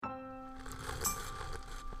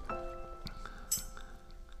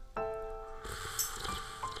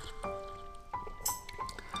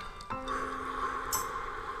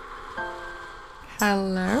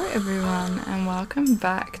Hello everyone and welcome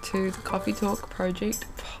back to the Coffee Talk Project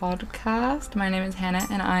podcast. My name is Hannah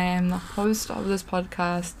and I am the host of this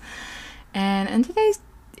podcast, and in today's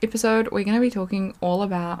episode we're going to be talking all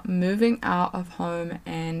about moving out of home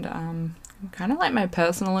and kind of like my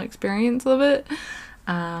personal experience of it.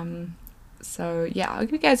 So yeah, I'll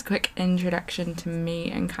give you guys a quick introduction to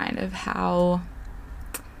me and kind of how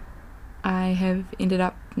I have ended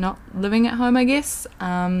up not living at home, I guess.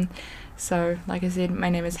 So like I said, my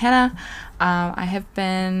name is Hannah. I have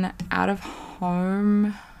been out of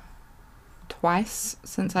home twice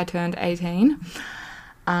since I turned 18.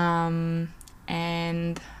 And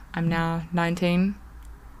I'm now 19,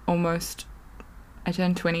 almost. I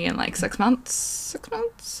turned 20 in like 6 months. 6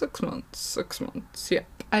 months. Yep,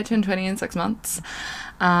 I turned 20 in 6 months.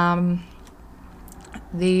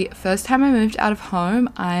 The first time I moved out of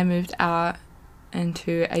home, I moved out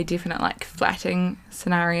into a definite like flatting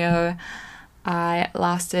scenario. I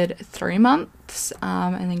lasted 3 months,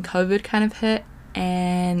 and then COVID kind of hit,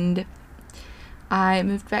 and I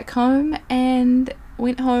moved back home and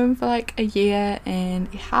went home for like a year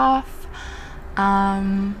and a half,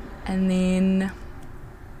 and then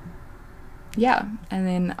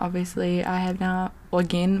obviously I have now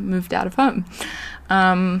again moved out of home.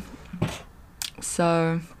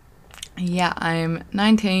 So yeah, I'm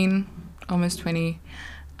 19, almost 20,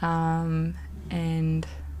 and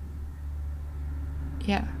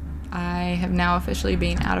yeah, I have now officially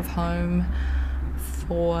been out of home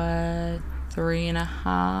for 3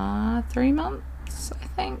 months, I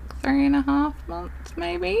think. 3.5 months,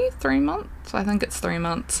 maybe 3 months. I think it's 3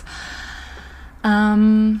 months.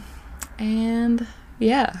 And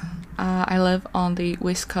yeah, I live on the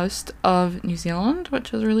west coast of New Zealand,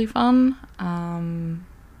 which is really fun.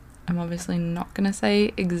 I'm obviously not going to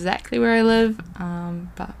say exactly where I live,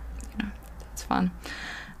 but you know, it's fun.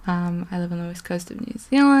 I live on the west coast of New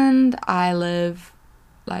Zealand. I live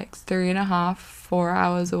like 3.5-4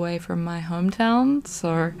 hours away from my hometown,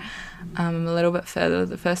 so I'm a little bit further.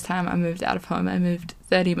 The first time I moved out of home, I moved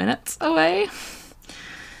 30 minutes away.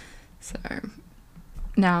 So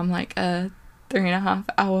now I'm like a 3.5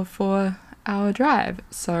 hour, 4 hour drive.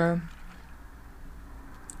 So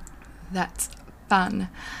that's fun.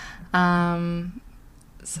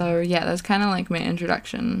 So yeah, that's kind of like my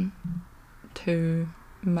introduction to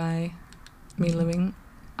me living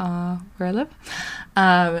where I live.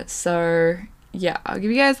 So yeah, I'll give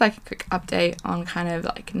you guys like a quick update on kind of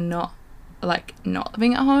like not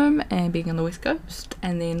living at home and being on the west coast,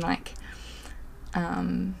 and then like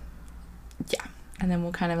and then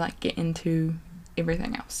we'll kind of like get into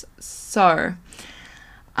everything else. So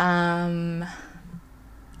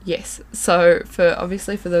yes, so for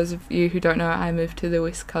those of you who don't know, I moved to the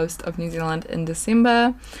west coast of New Zealand in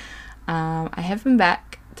December. I have been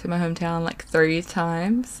back to my hometown like 3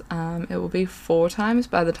 times. It will be 4 times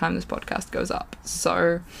by the time this podcast goes up.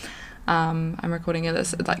 So I'm recording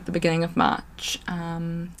this at like the beginning of March,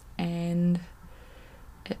 and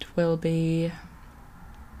it will be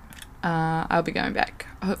I'll be going back,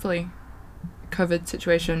 hopefully COVID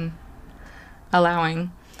situation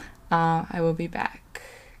allowing. I will be back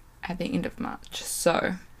at the end of March,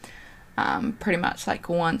 so pretty much like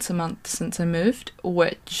once a month since I moved,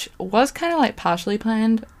 which was kind of like partially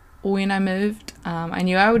planned when I moved. I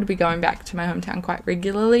knew I would be going back to my hometown quite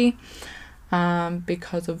regularly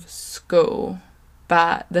because of school,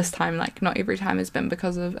 but this time, like, not every time has been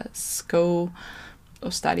because of school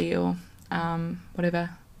or study or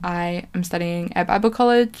whatever. I am studying at Bible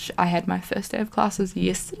college. I had my first day of classes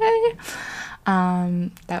yesterday.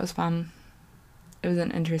 That was fun. It was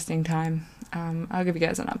an interesting time. I'll give you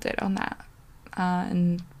guys an update on that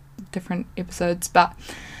in different episodes, but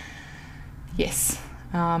yes,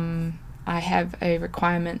 I have a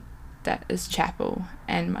requirement that is chapel,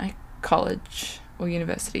 and my college or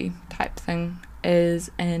university type thing is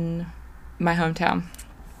in my hometown.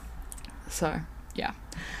 So yeah,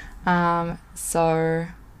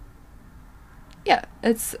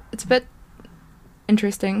 it's a bit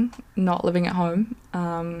interesting not living at home.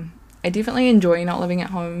 I definitely enjoy not living at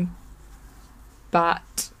home,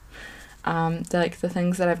 but the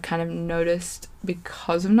things that I've kind of noticed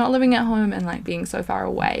because of not living at home and like being so far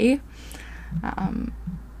away,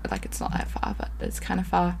 like it's not that far, but it's kind of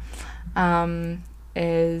far,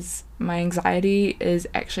 is my anxiety is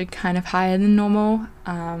actually kind of higher than normal,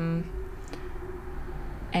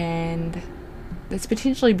 and it's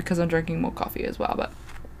potentially because I'm drinking more coffee as well, but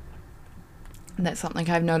that's something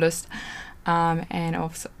I've noticed. And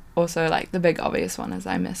also like the big obvious one is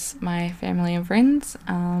I miss my family and friends.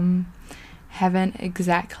 Haven't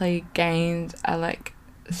exactly gained a like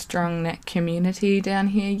strong knit community down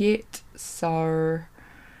here yet, so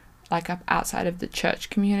like up outside of the church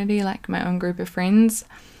community, like my own group of friends,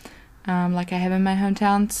 like I have in my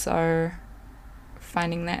hometown. So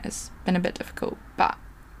finding that has been a bit difficult, but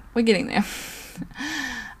we're getting there.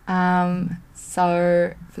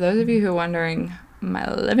 So for those of you who are wondering my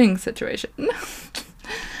living situation,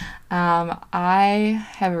 I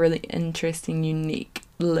have a really interesting, unique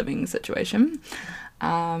living situation.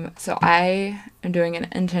 So I am doing an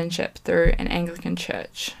internship through an Anglican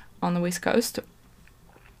church on the West Coast.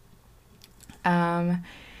 And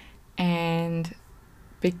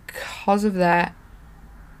because of that,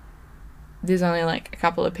 there's only like a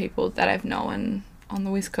couple of people that I've known on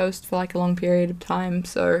the West Coast for like a long period of time.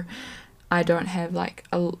 So I don't have like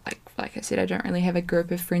I said, I don't really have a group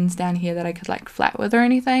of friends down here that I could like flat with or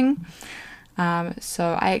anything.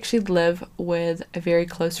 So I actually live with a very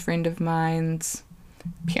close friend of mine's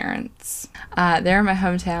parents. They're in my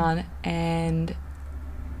hometown, and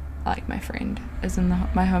like my friend is in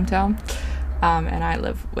my hometown, and I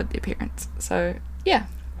live with their parents. So yeah.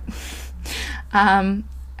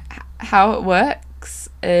 How it works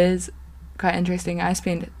is quite interesting. I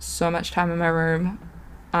spend so much time in my room,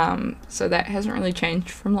 so that hasn't really changed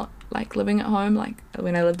from like living at home. Like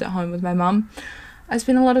when I lived at home with my mum, I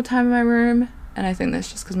spent a lot of time in my room, and I think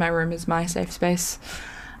that's just because my room is my safe space.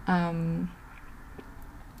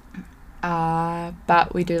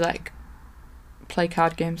 But we do like play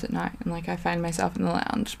card games at night, and like I find myself in the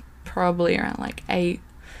lounge probably around like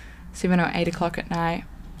 7 or 8 o'clock at night,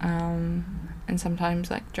 and sometimes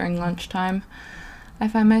like during lunchtime I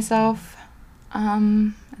find myself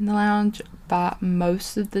in the lounge, but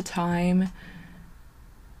most of the time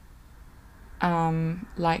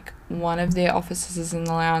like one of their offices is in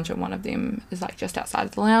the lounge and one of them is like just outside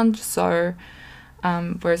of the lounge. So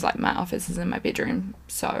whereas like my office is in my bedroom,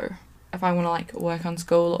 so if I want to like work on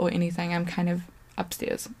school or anything, I'm kind of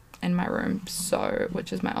upstairs in my room, so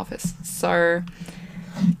which is my office. So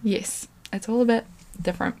yes, it's all a bit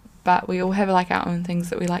different, but we all have like our own things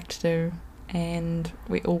that we like to do, and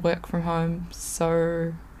we all work from home,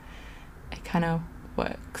 so it kind of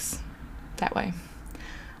works that way.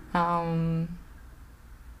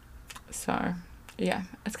 So yeah,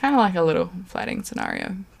 it's kind of like a little flatting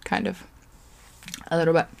scenario, kind of a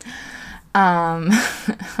little bit.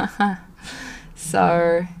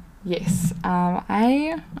 So yes,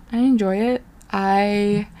 I enjoy it.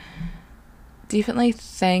 I definitely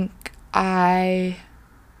think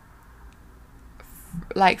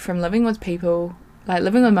like from living with people, like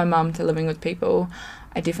living with my mum to living with people,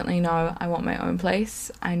 I definitely know I want my own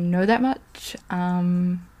place. I know that much,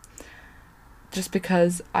 just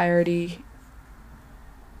because I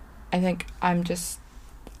think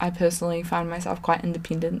I personally find myself quite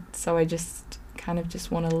independent, so I just kind of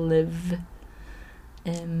just want to live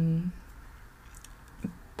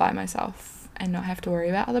by myself and not have to worry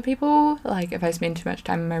about other people. Like if I spend too much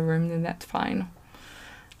time in my room, then that's fine.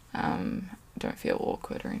 Don't feel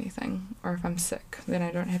awkward or anything. Or if I'm sick, then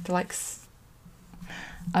I don't have to like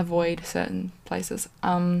avoid certain places.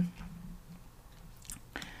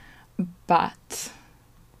 But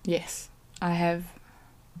yes, I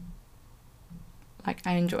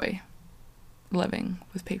enjoy living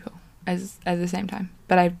with people at the same time,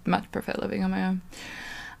 but I much prefer living on my own.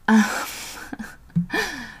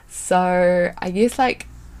 So I guess like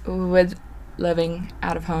with living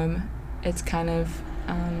out of home, it's kind of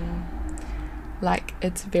like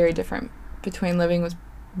it's very different between living with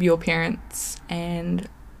your parents, and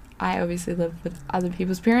I obviously live with other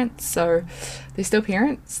people's parents, so they're still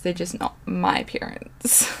parents, they're just not my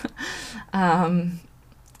parents.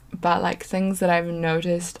 But like things that I've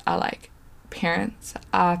noticed are like parents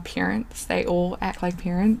are parents, they all act like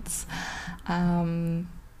parents, and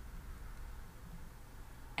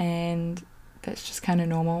that's just kind of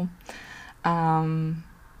normal.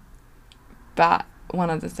 But one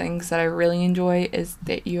of the things that I really enjoy is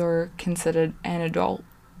that you're considered an adult,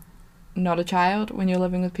 not a child, when you're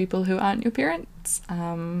living with people who aren't your parents.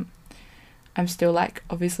 I'm still like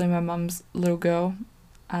obviously my mum's little girl,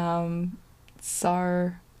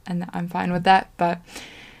 so, and I'm fine with that, but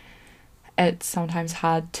it's sometimes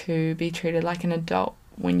hard to be treated like an adult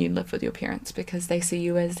when you live with your parents, because they see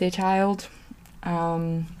you as their child,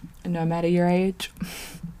 no matter your age,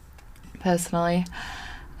 personally,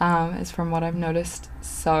 is from what I've noticed.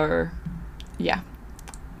 So yeah,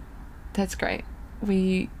 that's great,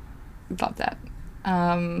 we love that.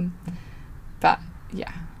 But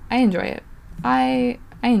yeah, I enjoy it. I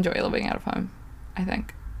enjoy living out of home, I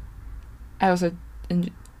think. I also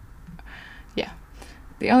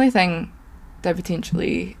the only thing that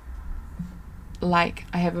potentially, like,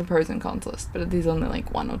 I have a pros and cons list, but there's only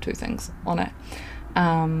like 1 or 2 things on it,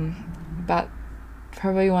 but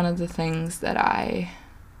probably one of the things that I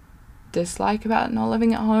dislike about not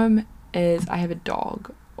living at home is I have a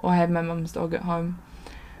dog, or I have my mum's dog at home.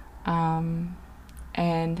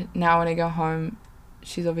 And now when I go home,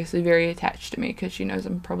 she's obviously very attached to me because she knows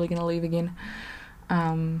I'm probably going to leave again.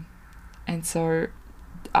 And so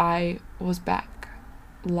I was back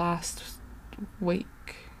last week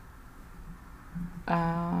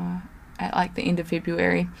at like the end of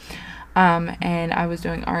February, and I was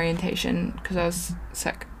doing orientation because I was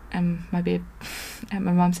sick in my bed at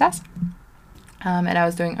my mum's house, and I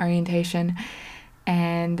was doing orientation,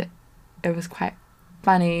 and it was quite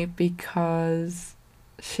funny because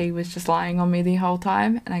she was just lying on me the whole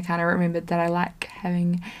time, and I kind of remembered that I like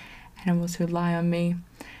having animals who lie on me,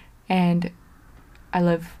 and I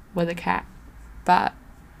live with a cat, but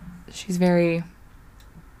she's very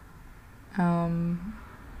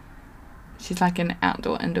she's like an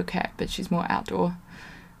indoor cat, but she's more outdoor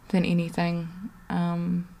than anything,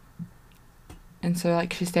 and so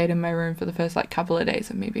like she stayed in my room for the first like couple of days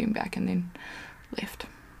of me being back and then left,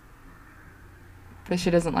 but she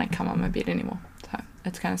doesn't like come on my bed anymore, so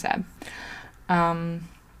it's kind of sad.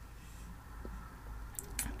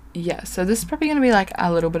 Yeah, so this is probably going to be like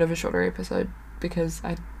a little bit of a shorter episode because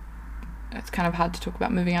it's kind of hard to talk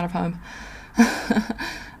about moving out of home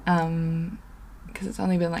because it's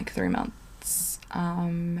only been like 3 months,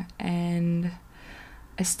 and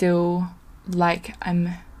I still like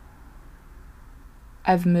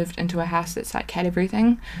I've moved into a house that's like had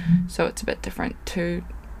everything, so it's a bit different to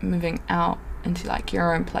moving out into like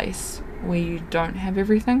your own place where you don't have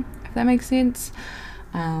everything, if that makes sense.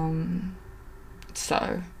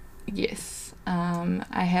 So yes,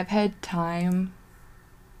 I have had time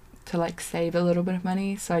to like save a little bit of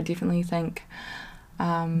money, so I definitely think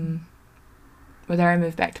whether I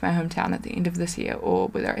move back to my hometown at the end of this year or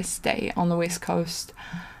whether I stay on the west coast,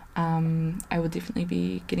 I will definitely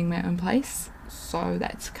be getting my own place, so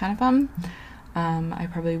that's kind of fun. I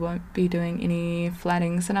probably won't be doing any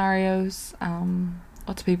flatting scenarios.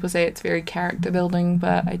 Lots of people say it's very character building,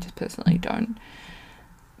 but I just personally don't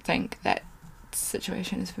think that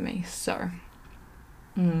situation is for me, so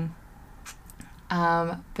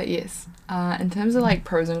but yes, in terms of like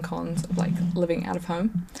pros and cons of like living out of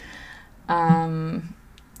home,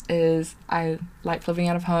 is I like living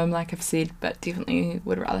out of home, like I've said, but definitely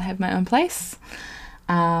would rather have my own place,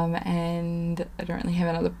 and I don't really have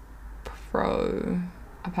another pro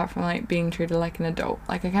apart from like being treated like an adult.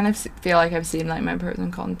 Like I kind of feel like I've seen like my pros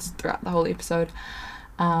and cons throughout the whole episode,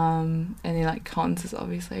 and then like cons is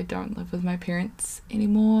obviously I don't live with my parents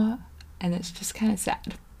anymore, and it's just kind of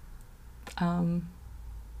sad.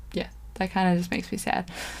 Yeah, that kind of just makes me sad,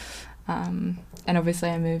 and obviously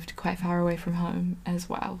I moved quite far away from home as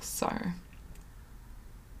well, so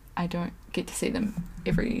I don't get to see them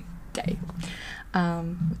every day,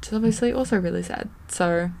 which is obviously also really sad.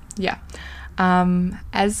 So yeah,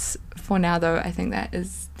 as for now though, I think that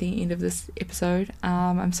is the end of this episode.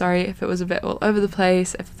 I'm sorry if it was a bit all over the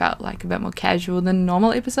place, if it felt like a bit more casual than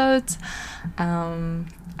normal episodes.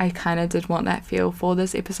 I kind of did want that feel for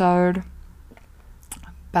this episode,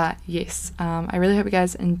 but yes, I really hope you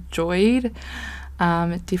guys enjoyed.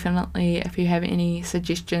 Definitely, if you have any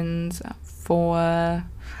suggestions for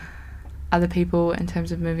other people in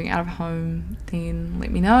terms of moving out of home, then let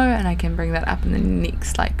me know, and I can bring that up in the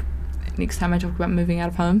next time I talk about moving out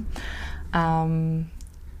of home.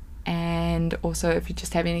 And also, if you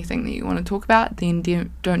just have anything that you want to talk about, then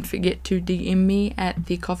don't forget to DM me at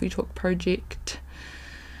the Coffee Talk Project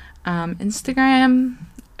Instagram,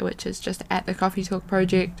 which is just at the Coffee Talk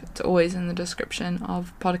Project. It's always in the description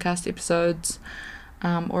of podcast episodes,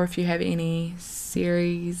 or if you have any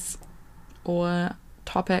series or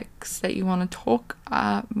topics that you want me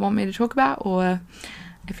to talk about, or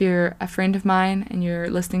if you're a friend of mine and you're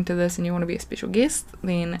listening to this and you want to be a special guest,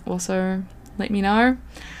 then also let me know.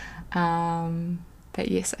 But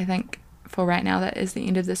yes, I think for right now that is the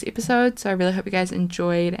end of this episode, so I really hope you guys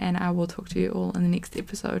enjoyed, and I will talk to you all in the next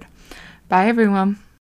episode. Bye everyone.